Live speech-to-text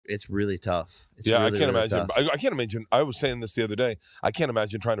It's really tough. It's yeah, really, I can't really imagine. tough. I can't imagine. I was saying this the other day. I can't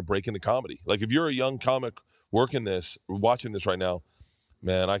imagine trying to break into comedy. Like if you're a young comic working this, watching this right now,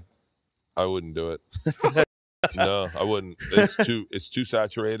 man, I wouldn't do it. No, I wouldn't. It's too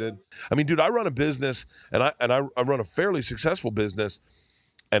saturated. I mean, dude, I run a business and I run a fairly successful business,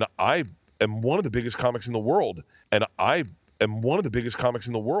 and I am one of the biggest comics in the world.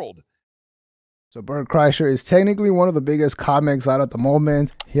 So Bert Kreischer is technically one of the biggest comics out at the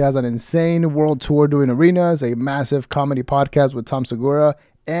moment. He has an insane world tour doing arenas, a massive comedy podcast with Tom Segura,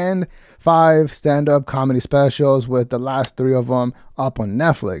 and 5 stand-up comedy specials, with the last 3 of them up on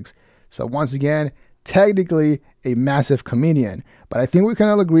Netflix. So once again, technically a massive comedian. But I think we can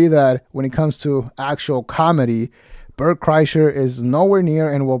all agree that when it comes to actual comedy, Bert Kreischer is nowhere near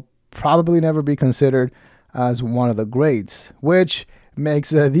and will probably never be considered as one of the greats, which makes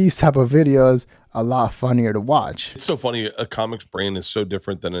these type of videos a lot funnier to watch. It's so funny. A comic's brain is so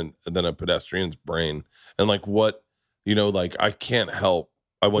different than a pedestrian's brain. And like what, you know, like I can't help.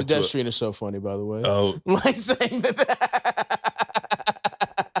 Pedestrian is so funny, by the way. Oh, like saying that.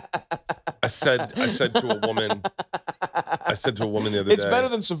 I said to a woman the other day. It's better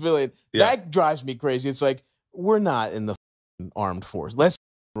than civilian. Yeah. That drives me crazy. It's like, we're not in the armed force. Let's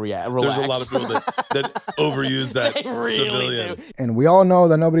relax. There's a lot of people that overuse that They really civilian. do. And we all know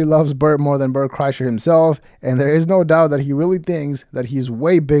that nobody loves Bert more than Bert Kreischer himself, and there is no doubt that he really thinks that he's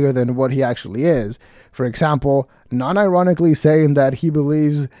way bigger than what he actually is. For example, non-ironically saying that he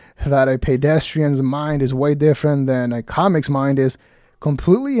believes that a pedestrian's mind is way different than a comic's mind is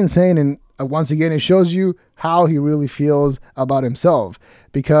completely insane, and once again, it shows you how he really feels about himself,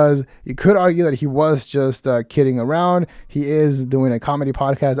 because you could argue that he was just kidding around. He is doing a comedy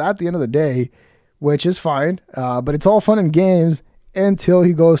podcast at the end of the day, which is fine, but it's all fun and games until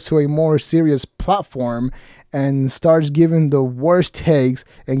he goes to a more serious platform and starts giving the worst takes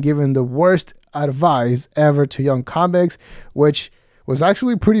and giving the worst advice ever to young comics, which was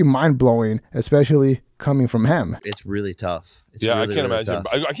actually pretty mind-blowing, especially coming from him. It's really tough. It's yeah, really, I can't really imagine.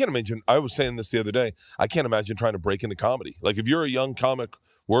 tough. I can't imagine. I was saying this the other day. I can't imagine trying to break into comedy. Like if you're a young comic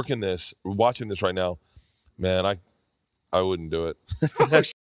working this, watching this right now, man, I wouldn't do it.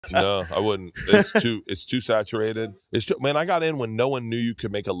 No, I wouldn't. It's too saturated. Man, I got in when no one knew you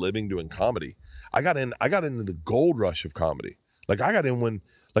could make a living doing comedy. I got into the gold rush of comedy. Like I got in when,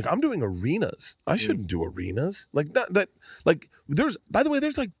 like, I'm doing arenas. I shouldn't do arenas. Like by the way,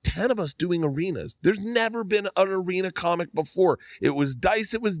 there's like 10 of us doing arenas. There's never been an arena comic before. It was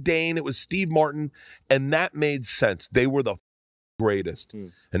Dice, it was Dane, it was Steve Martin, and that made sense. They were the greatest.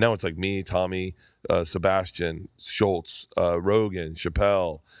 And now it's like me, Tommy, Sebastian, Schultz, Rogan,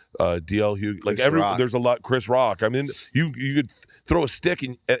 Chappelle, DL Hugh, like there's a lot, Chris Rock. I mean, you could throw a stick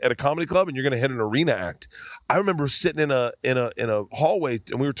at a comedy club and you're gonna hit an arena act. I remember sitting in a hallway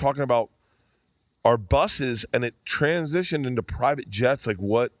and we were talking about our buses, and it transitioned into private jets. Like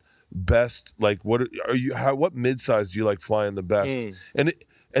what mid-size do you like flying the best?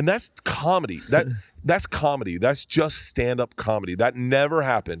 And that's comedy. That's comedy. That's just stand-up comedy. That never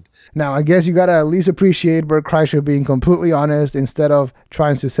happened. Now, I guess you got to at least appreciate Bert Kreischer being completely honest instead of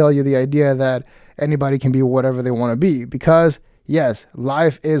trying to sell you the idea that anybody can be whatever they want to be. Because, yes,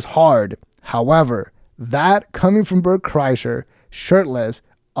 life is hard. However, that coming from Bert Kreischer, shirtless,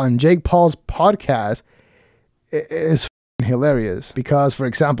 on Jake Paul's podcast is hilarious. Because, for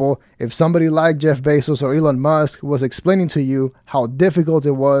example, if somebody like Jeff Bezos or Elon Musk was explaining to you how difficult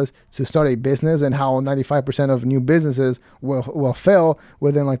it was to start a business and how 95% of new businesses will fail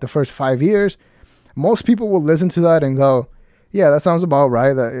within like the first 5 years, most people will listen to that and go, yeah, that sounds about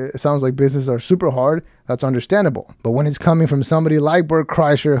right. It sounds like businesses are super hard. That's understandable. But when it's coming from somebody like Bert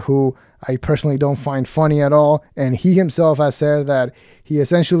Kreischer, who I personally don't find funny at all, and he himself has said that he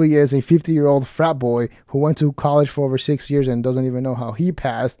essentially is a 50-year-old frat boy who went to college for over 6 years and doesn't even know how he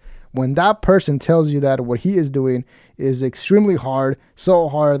passed. When that person tells you that what he is doing is extremely hard, so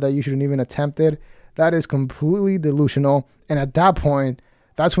hard that you shouldn't even attempt it, that is completely delusional. And at that point,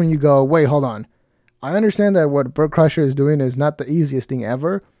 that's when you go, wait, hold on. I understand that what Bert Kreischer is doing is not the easiest thing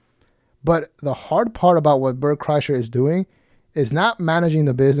ever, but the hard part about what Bert Kreischer is doing is not managing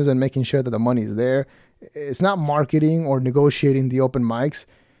the business and making sure that the money is there. It's not marketing or negotiating the open mics.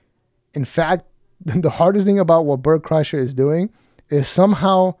 In fact, the hardest thing about what Bert Kreischer is doing is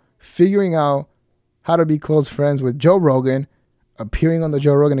somehow figuring out how to be close friends with Joe Rogan, appearing on the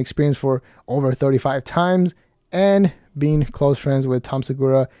Joe Rogan Experience for over 35 times, and being close friends with Tom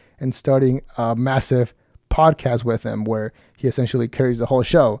Segura and starting a massive podcast with him where he essentially carries the whole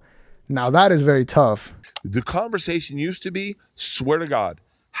show. Now that is very tough. The conversation used to be, swear to God,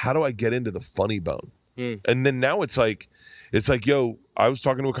 how do I get into the funny bone? And then now it's like, yo, I was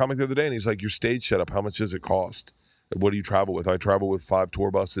talking to a comic the other day and he's like, your stage setup, how much does it cost? What do you travel with? I travel with 5 tour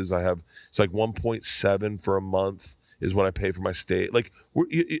buses. It's like 1.7 for a month is what I pay for my stage. Like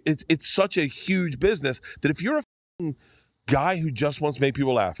it's such a huge business that if you're a guy who just wants to make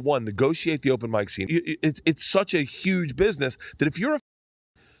people laugh, one, negotiate the open mic scene. It's such a huge business that if you're a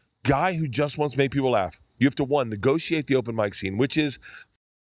guy who just wants to make people laugh, you have to, one, negotiate the open mic scene, which is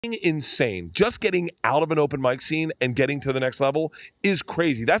insane. Just getting out of an open mic scene and getting to the next level is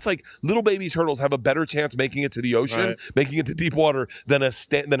crazy. That's like little baby turtles have a better chance making it to the ocean, making it to deep water than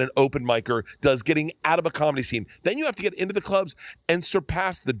an open micer does getting out of a comedy scene. Then you have to get into the clubs and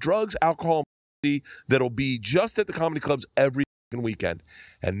surpass the drugs, alcohol, and that'll be just at the comedy clubs every weekend.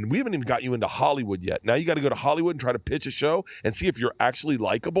 And we haven't even got you into Hollywood yet. Now you got to go to Hollywood and try to pitch a show and see if you're actually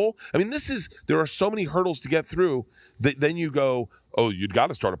likable. I mean, there are so many hurdles to get through that then you go, oh, you've got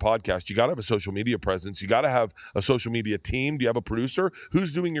to start a podcast. You got to have a social media presence. You got to have a social media team. Do you have a producer?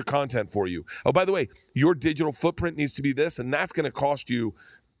 Who's doing your content for you? Oh, by the way, your digital footprint needs to be this, and that's going to cost you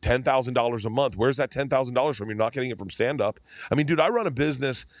 $10,000 a month. Where's that $10,000 from? You're not getting it from stand-up. I mean, dude, I run a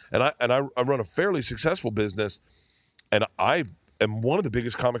business, and I run a fairly successful business, and I am one of the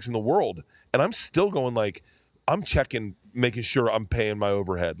biggest comics in the world, and I'm still going like, I'm checking, making sure I'm paying my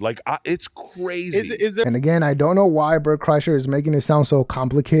overhead. Like, it's crazy. Is there? And again, I don't know why Bert Kreischer is making it sound so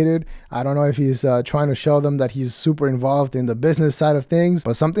complicated. I don't know if he's trying to show them that he's super involved in the business side of things.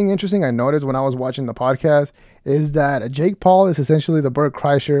 But something interesting I noticed when I was watching the podcast is that Jake Paul is essentially the Bert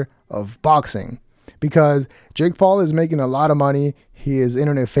Kreischer of boxing. Because Jake Paul is making a lot of money. He is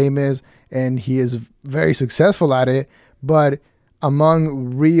internet famous, and he is very successful at it. But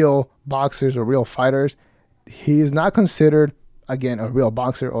among real boxers or real fighters, he is not considered, again, a real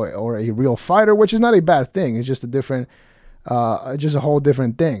boxer or a real fighter, which is not a bad thing. It's just a different, just a whole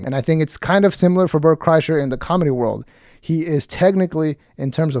different thing. And I think it's kind of similar for Bert Kreischer in the comedy world. He is technically, in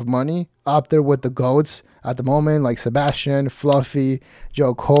terms of money, up there with the GOATs at the moment, like Sebastian, Fluffy,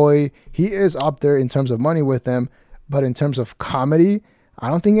 Joe Coy. He is up there in terms of money with them. But in terms of comedy, I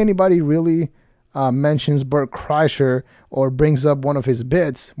don't think anybody really mentions Bert Kreischer or brings up one of his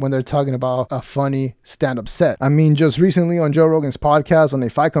bits when they're talking about a funny stand-up set. I mean, just recently on Joe Rogan's podcast on A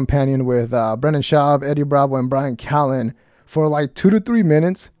Fight Companion with Brendan Schaub, Eddie Bravo, and Brian Callen, for like 2 to 3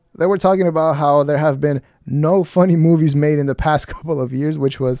 minutes, they were talking about how there have been no funny movies made in the past couple of years,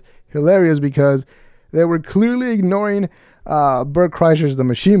 which was hilarious because they were clearly ignoring Bert Kreischer's The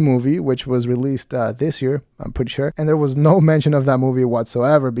Machine movie, which was released this year, I'm pretty sure. And there was no mention of that movie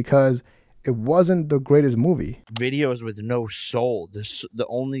whatsoever because it wasn't the greatest movie. Videos with no soul. The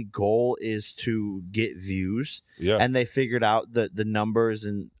only goal is to get views. Yeah. And they figured out the numbers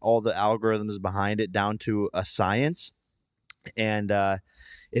and all the algorithms behind it down to a science. And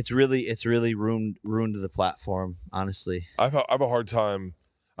it's really ruined the platform, honestly. I have a hard time.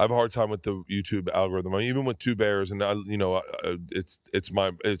 I have a hard time with the YouTube algorithm. I mean, even with Two Bears, and it's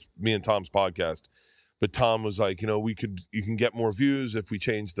me and Tom's podcast. But Tom was like, you can get more views if we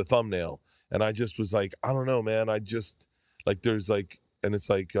change the thumbnail. And I just was like, I don't know, man. I just like, there's like, and it's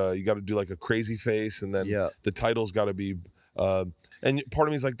like, you got to do like a crazy face. And then the title's got to be, and part of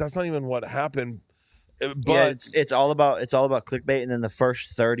me is like, that's not even what happened. But yeah, it's all about clickbait. And then the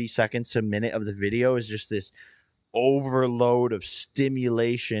first 30 seconds to a minute of the video is just this overload of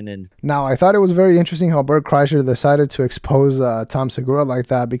stimulation. And now I thought it was very interesting how Bert Kreischer decided to expose Tom Segura like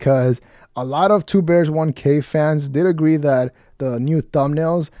that, because a lot of Two Bears 1K fans did agree that the new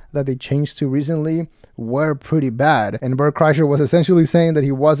thumbnails that they changed to recently were pretty bad. And Bert Kreischer was essentially saying that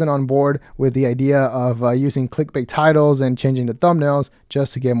he wasn't on board with the idea of using clickbait titles and changing the thumbnails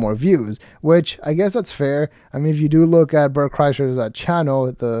just to get more views, which I guess that's fair. I mean, if you do look at Bert Kreischer's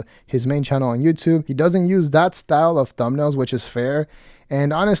channel, his main channel on YouTube, he doesn't use that style of thumbnails, which is fair.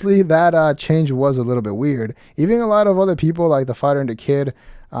 And honestly, that change was a little bit weird. Even a lot of other people like The Fighter and the Kid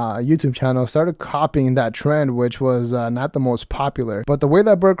YouTube channel started copying that trend, which was not the most popular. But the way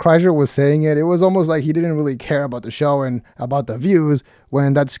that Bert Kreischer was saying it, it was almost like he didn't really care about the show and about the views,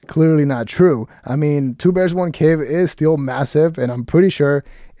 when that's clearly not true. I mean, Two Bears One Cave is still massive, and I'm pretty sure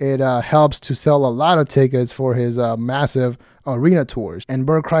it helps to sell a lot of tickets for his massive arena tours. And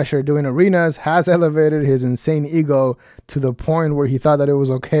Bert Kreischer doing arenas has elevated his insane ego to the point where he thought that it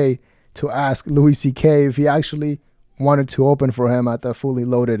was okay to ask Louis C.K. if he actually wanted to open for him at the Fully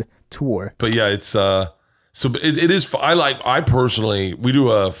Loaded tour. But yeah, it's it is. I personally, we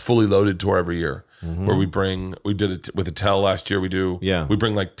do a Fully Loaded tour every year where we did it with Attell last year. We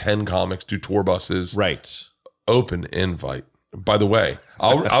bring like 10 comics, do tour buses. Right. Open invite. By the way,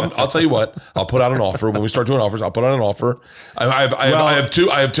 I'll tell you what. I'll put out an offer when we start doing offers. I'll put out an offer. I have two.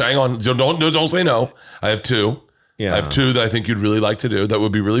 Hang on. Don't say no. I have two. Yeah. I have two that I think you'd really like to do. That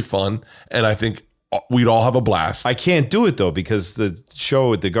would be really fun, and I think we'd all have a blast. I can't do it though because the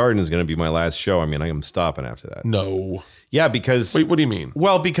show at the Garden is going to be my last show. I mean, I'm stopping after that. No. Yeah, because... Wait, what do you mean?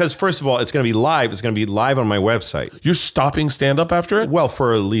 Well, because first of all, it's going to be live. It's going to be live on my website. You're stopping stand-up after it? Well,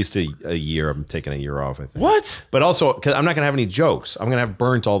 for at least a year. I'm taking a year off, I think. What? But also, because I'm not going to have any jokes. I'm going to have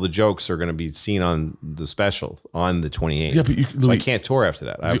burnt all the jokes are going to be seen on the special on the 28th. Yeah, but so I can't tour after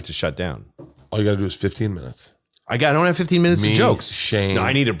that. I have to shut down. All you got to do is 15 minutes. I don't have 15 minutes of jokes. Shane. No,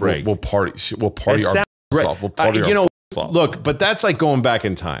 I need a break. We'll party. We'll party our off. We'll party our look, but that's like going back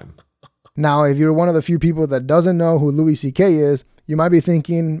in time. Now, if you're one of the few people that doesn't know who Louis C.K. is, you might be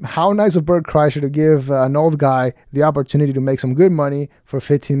thinking, how nice of Bert Kreischer to give an old guy the opportunity to make some good money for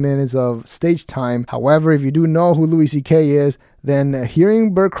 15 minutes of stage time. However, if you do know who Louis C.K. is, then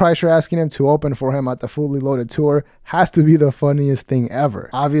hearing Bert Kreischer asking him to open for him at the Fully Loaded tour has to be the funniest thing ever.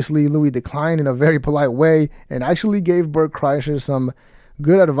 Obviously, Louis declined in a very polite way and actually gave Bert Kreischer some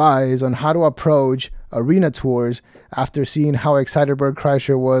good advice on how to approach arena tours after seeing how excited Bert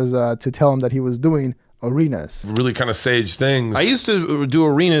Kreischer was to tell him that he was doing arenas. Really kind of sage things. I used to do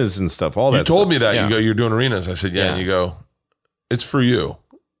arenas and stuff, all that You told stuff. me that. Yeah. You go, you're doing arenas. I said, yeah. And you go, it's for you.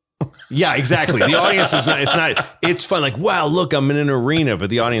 Yeah, exactly. The audience is it's fun. Like, wow, look, I'm in an arena. But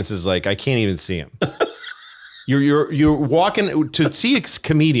the audience is like, I can't even see him. You're walking to see a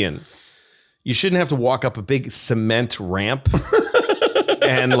comedian. You shouldn't have to walk up a big cement ramp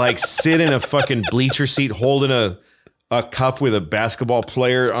and like sit in a fucking bleacher seat holding a cup with a basketball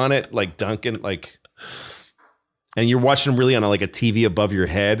player on it, like Duncan, like, and you're watching him really on like a TV above your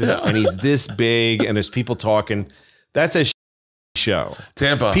head, and he's this big, and there's people talking. That's a show.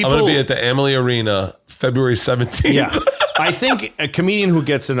 Tampa. I'm going to be at the Amalie Arena February 17th. Yeah. I think a comedian who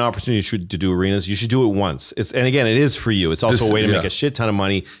gets an opportunity to do arenas, you should do it once. And again, it is for you. It's also a way to make a shit ton of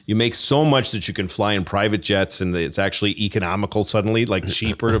money. You make so much that you can fly in private jets, and it's actually economical suddenly, like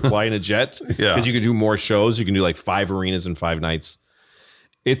cheaper to fly in a jet. Yeah. Because you can do more shows. You can do like 5 arenas in 5 nights.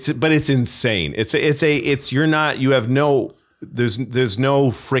 But it's insane. There's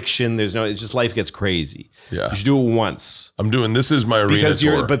no friction. It's just life gets crazy. Yeah. You should do it once. I'm doing, this is my arena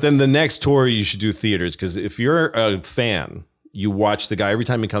tour. But then the next tour, you should do theaters. Because if you're a fan, you watch the guy every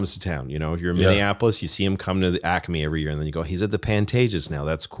time he comes to town. You know, if you're in Minneapolis, you see him come to the Acme every year. And then you go, he's at the Pantages now.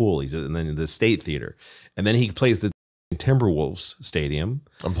 That's cool. And then the State Theater. And then he plays the Timberwolves Stadium.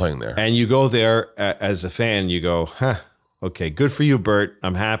 I'm playing there. And you go there as a fan, you go, huh. Okay, good for you, Bert.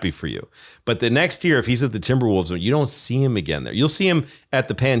 I'm happy for you. But the next year, if he's at the Timberwolves, you don't see him again there. You'll see him at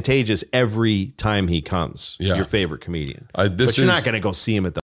the Pantages every time he comes. Yeah. Your favorite comedian. But you're not going to go see him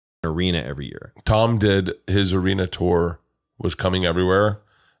at the arena every year. Tom did his arena tour, was coming everywhere.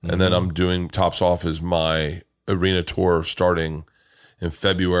 And then I'm doing Tops Off as my arena tour starting in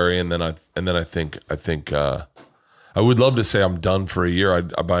February. And then I think I would love to say I'm done for a year,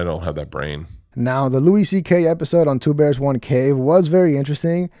 but I don't have that brain. Now, the Louis C.K. episode on Two Bears, One Cave was very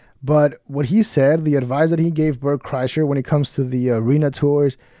interesting, but what he said, the advice that he gave Bert Kreischer when it comes to the arena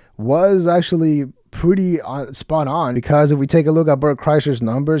tours was actually pretty spot on, because if we take a look at Bert Kreischer's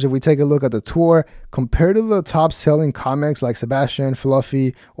numbers, if we take a look at the tour, compared to the top selling comics like Sebastian,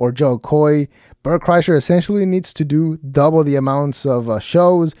 Fluffy, or Joe Coy, Bert Kreischer essentially needs to do double the amounts of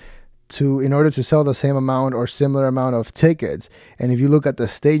shows in order to sell the same amount or similar amount of tickets. And if you look at the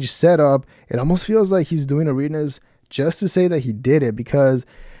stage setup, it almost feels like he's doing arenas just to say that he did it, because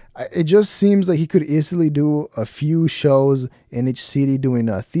it just seems like he could easily do a few shows in each city doing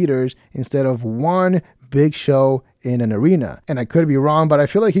theaters instead of one big show in an arena. And I could be wrong, but I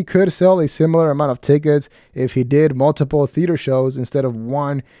feel like he could sell a similar amount of tickets if he did multiple theater shows instead of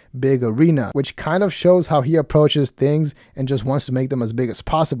one big arena, which kind of shows how he approaches things and just wants to make them as big as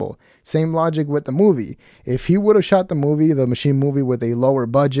possible. Same logic with the movie. If he would have shot the Machine movie, with a lower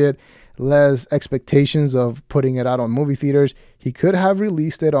budget, less expectations of putting it out on movie theaters, he could have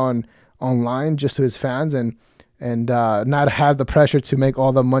released it online just to his fans and not have the pressure to make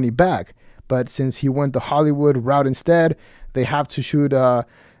all the money back. But since he went the Hollywood route instead, they have to shoot a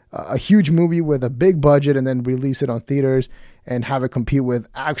huge movie with a big budget and then release it on theaters and have it compete with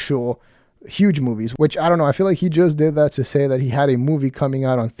actual huge movies, which I don't know. I feel like he just did that to say that he had a movie coming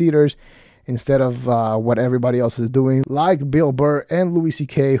out on theaters instead of what everybody else is doing, like Bill Burr and Louis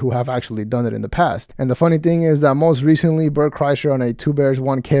C.K., who have actually done it in the past. And the funny thing is that most recently, Bert Kreischer, on a Two Bears,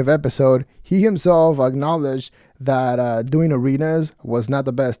 One Cave episode, he himself acknowledged that doing arenas was not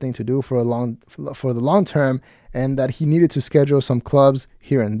the best thing to do for the long term, and that he needed to schedule some clubs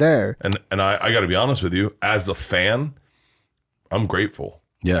here and there. And I got to be honest with you, as a fan, I'm grateful.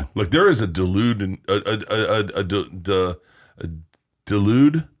 Yeah. Look, there is a delude and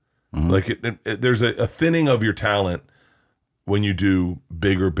delude. Like there's a thinning of your talent when you do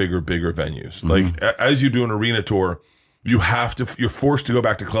bigger venues. Like as you do an arena tour, you're forced to go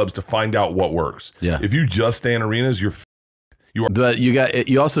back to clubs to find out what works. Yeah. If you just stay in arenas, you are. But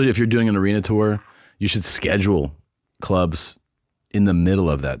you also, if you're doing an arena tour, you should schedule clubs in the middle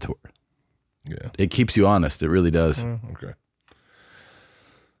of that tour. Yeah. It keeps you honest. It really does. Okay.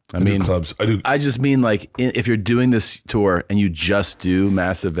 I mean, clubs. I just mean like if you're doing this tour and you just do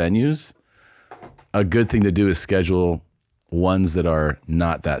massive venues, a good thing to do is schedule ones that are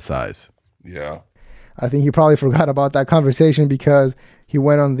not that size. Yeah. I think he probably forgot about that conversation because he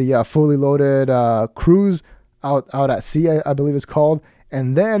went on the fully loaded cruise out at sea, I believe it's called,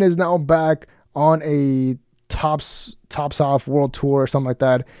 and then is now back on a tops off world tour or something like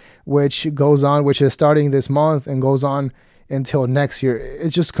that, which is starting this month and goes on until next year.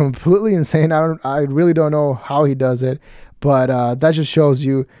 It's just completely insane. I really don't know how he does it, but that just shows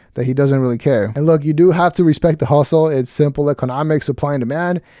you that he doesn't really care. And look, you do have to respect the hustle. It's simple economics, supply and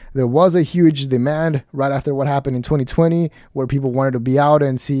demand. There was a huge demand right after what happened in 2020, where people wanted to be out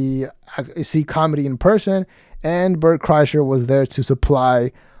and see comedy in person, and Bert Kreischer was there to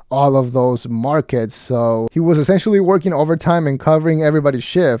supply all of those markets. So he was essentially working overtime and covering everybody's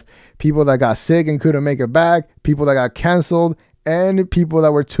shift. People that got sick and couldn't make it back, people that got canceled, and people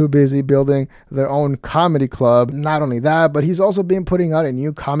that were too busy building their own comedy club. Not only that, but he's also been putting out a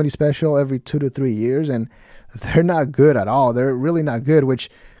new comedy special every 2 to 3 years, and they're not good at all. They're really not good, which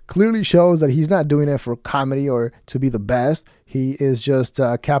clearly shows that he's not doing it for comedy or to be the best. He is just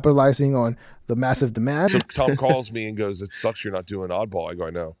capitalizing on the massive demand. So Tom calls me and goes, "It sucks you're not doing Oddball." I go, "I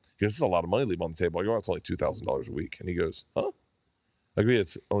know." He goes, "This is a lot of money to leave on the table." I go, "It's only $2,000 a week." And he goes, "Huh?" I go, "Yeah,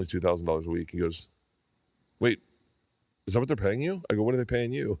 it's only $2,000 a week." He goes, "Wait, is that what they're paying you?" I go, "What are they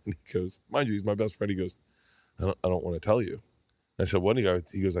paying you?" And he goes, mind you, he's my best friend. He goes, I don't want to tell you. I said, "What?" He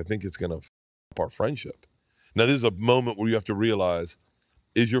goes, "I think it's going to f up our friendship." Now, this is a moment where you have to realize,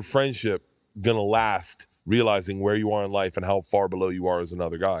 is your friendship going to last, realizing where you are in life and how far below you are as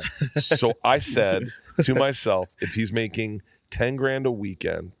another guy? So I said to myself, if he's making 10 grand a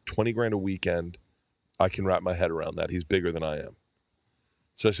weekend, 20 grand a weekend, I can wrap my head around that. He's bigger than I am.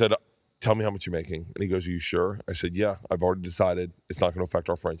 So I said, "Tell me how much you're making." And he goes, "Are you sure?" I said, "Yeah, I've already decided it's not going to affect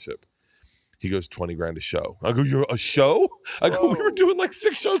our friendship." He goes, 20 grand a show. I go, "You're a show?" I go, "We were doing like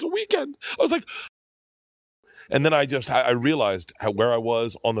 6 shows a weekend." I was like, and then I realized where I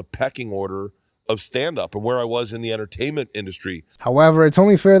was on the pecking order of stand-up and where I was in the entertainment industry. However, it's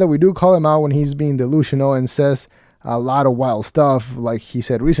only fair that we do call him out when he's being delusional and says a lot of wild stuff like he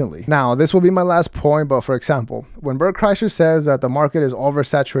said recently. Now, this will be my last point, but for example, when Bert Kreischer says that the market is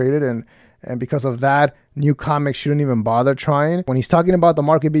oversaturated and because of that, new comics shouldn't even bother trying, when he's talking about the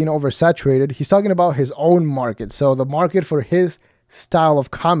market being oversaturated, he's talking about his own market. So the market for his style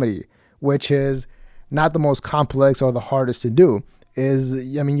of comedy, which is not the most complex or the hardest to do,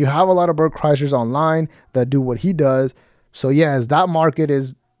 you have a lot of Bert Kreischers online that do what he does. So yes, that market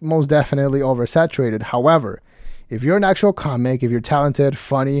is most definitely oversaturated. However, if you're an actual comic, if you're talented,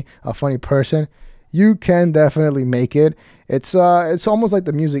 funny, a funny person, you can definitely make it. It's almost like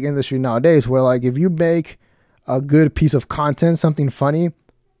the music industry nowadays, where like if you make a good piece of content, something funny,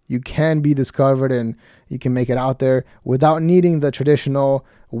 you can be discovered and you can make it out there without needing the traditional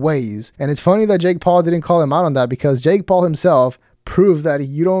ways. And it's funny that Jake Paul didn't call him out on that, because Jake Paul himself proved that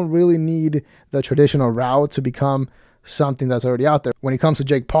you don't really need the traditional route to become something that's already out there. When it comes to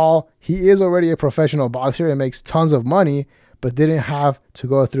Jake Paul, he is already a professional boxer and makes tons of money, but didn't have to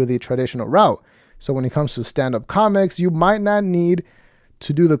go through the traditional route. So when it comes to stand-up comics, you might not need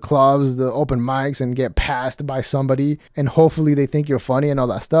to do the clubs, the open mics, and get passed by somebody and hopefully they think you're funny and all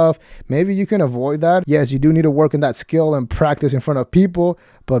that stuff. Maybe you can avoid that. Yes, you do need to work in that skill and practice in front of people,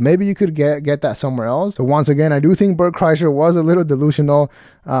 but maybe you could get that somewhere else. So once again, I do think Bert Kreischer was a little delusional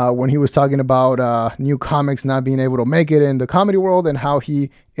when he was talking about new comics not being able to make it in the comedy world and how he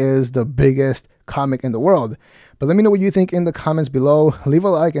is the biggest comic in the world. But let me know what you think in the comments below. Leave a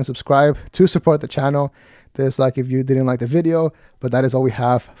like and subscribe to support the channel. Dislike if you didn't like the video, but that is all we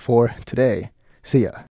have for today. See ya.